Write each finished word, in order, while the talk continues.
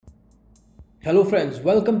Hello friends,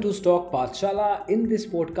 welcome to Stock Pathshala. In this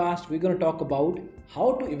podcast, we're going to talk about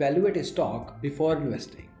how to evaluate a stock before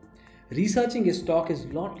investing. Researching a stock is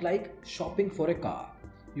not like shopping for a car.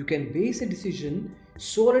 You can base a decision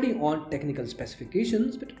solely on technical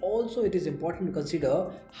specifications, but also it is important to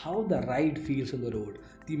consider how the ride feels on the road,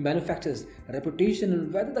 the manufacturer's reputation,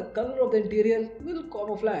 and whether the color of the interior will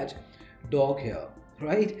camouflage dog hair,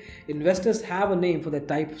 right? Investors have a name for that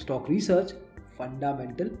type of stock research: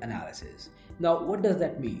 fundamental analysis. Now, what does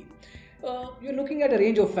that mean? You're looking at a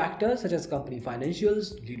range of factors such as company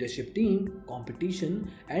financials, leadership team,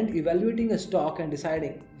 competition, and evaluating a stock and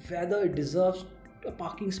deciding whether it deserves a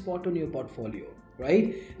parking spot on your portfolio,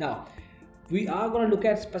 right? Now, we are going to look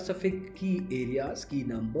at specific key areas, key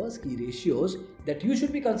numbers, key ratios that you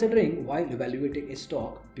should be considering while evaluating a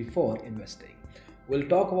stock before investing. We'll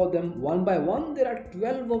talk about them one by one. There are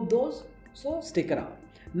 12 of those, so stick around.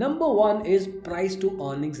 Number one is price to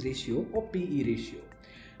earnings ratio or PE ratio.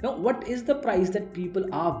 Now, what is the price that people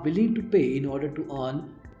are willing to pay in order to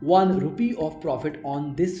earn 1 rupee of profit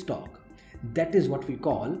on this stock? That is what we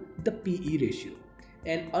call the PE ratio.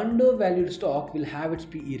 An undervalued stock will have its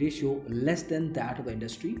PE ratio less than that of the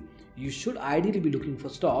industry. You should ideally be looking for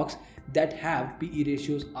stocks that have PE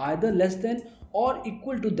ratios either less than or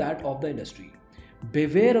equal to that of the industry.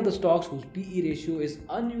 Beware of the stocks whose PE ratio is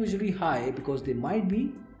unusually high because they might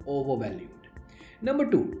be overvalued. Number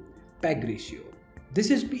 2, PEG ratio.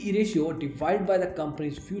 This is PE ratio divided by the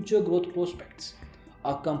company's future growth prospects.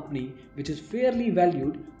 A company which is fairly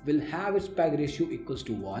valued will have its PEG ratio equals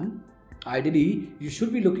to 1. Ideally, you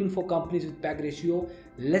should be looking for companies with PEG ratio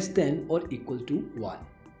less than or equal to 1.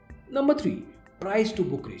 Number 3, price to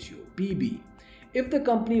book ratio, PB. If the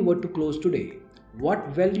company were to close today, what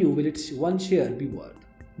value will its one share be worth?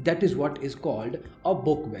 That is what is called a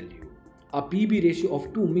book value. A PB ratio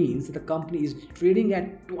of 2 means that the company is trading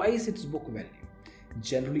at twice its book value.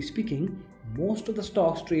 Generally speaking, most of the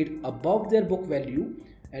stocks trade above their book value,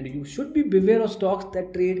 and you should be beware of stocks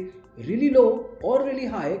that trade really low or really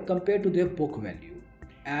high compared to their book value.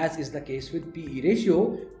 As is the case with PE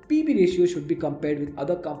ratio, PB ratio should be compared with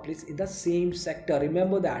other companies in the same sector.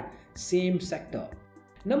 Remember that, same sector.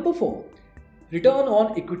 Number 4, return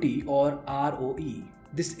on equity or ROE.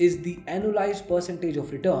 This is the annualized percentage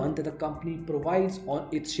of return that the company provides on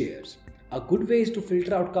its shares. A good way is to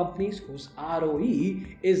filter out companies whose ROE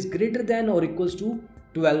is greater than or equals to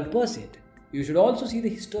 12%. You should also see the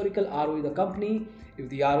historical ROE of the company. If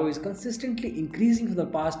the ROE is consistently increasing for the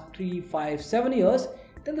past 3, 5, 7 years,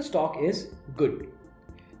 then the stock is good.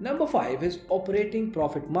 Number 5 is operating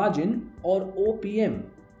profit margin or OPM.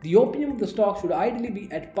 The OPM of the stock should ideally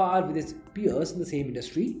be at par with its peers in the same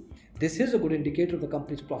industry. This is a good indicator of the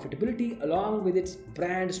company's profitability along with its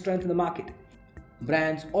brand strength in the market.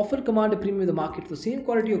 Brands often command a premium in the market for the same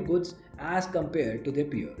quality of goods as compared to their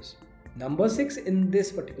peers. Number 6 in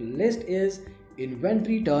this particular list is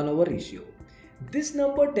inventory turnover ratio. This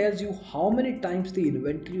number tells you how many times the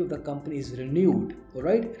inventory of the company is renewed,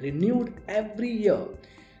 renewed every year.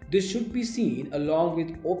 This should be seen along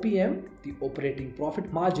with OPM, the operating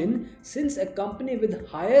profit margin, since a company with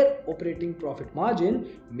higher operating profit margin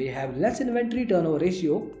may have less inventory turnover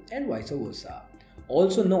ratio and vice versa.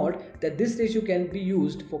 Also note that this ratio can be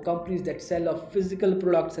used for companies that sell a physical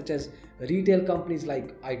product such as retail companies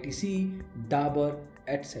like ITC, Dabur,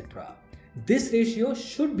 etc. This ratio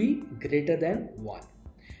should be greater than 1.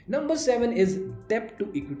 Number 7 is debt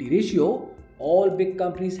to equity ratio. All big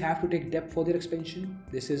companies have to take debt for their expansion.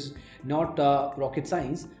 This is not rocket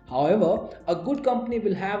science. However, a good company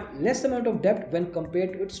will have less amount of debt when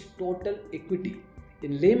compared to its total equity.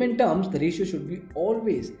 In layman terms, the ratio should be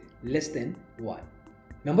always less than 1.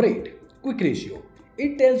 Number 8, quick ratio.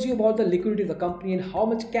 It tells you about the liquidity of the company and how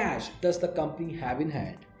much cash does the company have in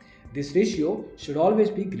hand. This ratio should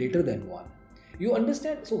always be greater than 1. You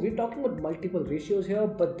understand? So we're talking about multiple ratios here,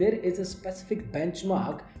 but there is a specific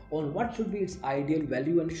benchmark on what should be its ideal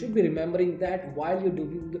value, and you should be remembering that while you're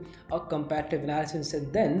doing a comparative analysis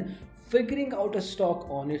and then figuring out a stock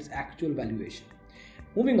on its actual valuation.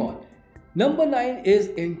 Moving on. Number 9 is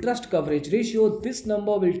interest coverage ratio. This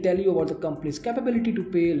number will tell you about the company's capability to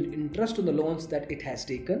pay interest on the loans that it has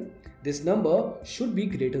taken. This number should be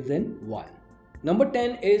greater than 1. Number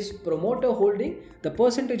 10 is promoter holding, the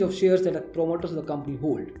percentage of shares that the promoters of the company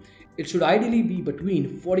hold. It should ideally be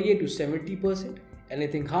between 48 to 70%.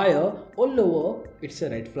 Anything higher or lower, it's a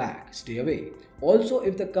red flag. Stay away. Also,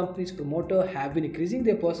 if the company's promoter have been increasing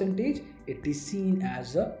their percentage, it is seen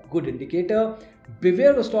as a good indicator.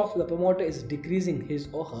 Beware of the stocks where the promoter is decreasing his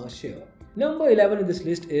or her share. Number 11 in this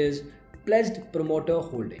list is pledged promoter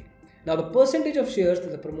holding. Now, the percentage of shares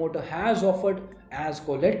that the promoter has offered as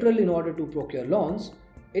collateral in order to procure loans,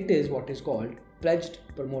 it is what is called pledged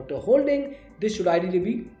promoter holding. This should ideally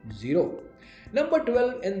be 0. Number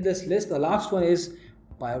 12 in this list, the last one is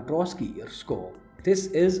Piotrowski score. This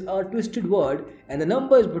is a twisted word and the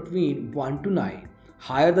number is between 1 to 9.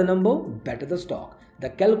 Higher the number, better the stock. The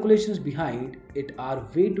calculations behind it are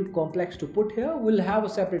way too complex to put here. We'll have a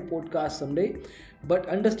separate podcast someday. But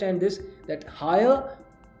understand this, that higher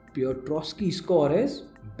Piotrowski score is,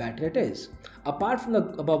 better it is. Apart from the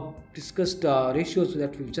above discussed ratios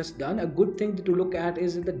that we've just done, a good thing to look at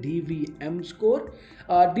is the DVM score.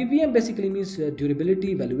 DVM basically means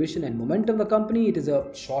durability, valuation and momentum of the company. It is a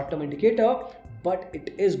short-term indicator, but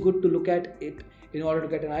it is good to look at it in order to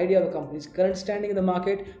get an idea of the company's current standing in the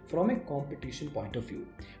market from a competition point of view.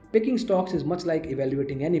 Picking stocks is much like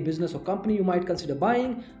evaluating any business or company you might consider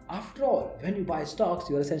buying. After all, when you buy stocks,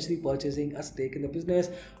 you are essentially purchasing a stake in the business.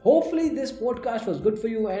 Hopefully this podcast was good for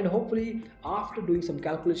you, and hopefully after doing some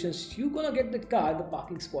calculations, you're gonna get that car in the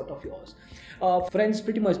parking spot of yours. Friends,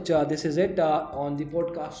 pretty much this is it on the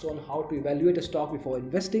podcast on how to evaluate a stock before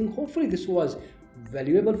investing. Hopefully this was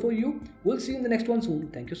valuable for you. We'll see you in the next one soon.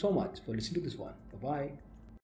 Thank you so much for listening to this one. Bye-bye.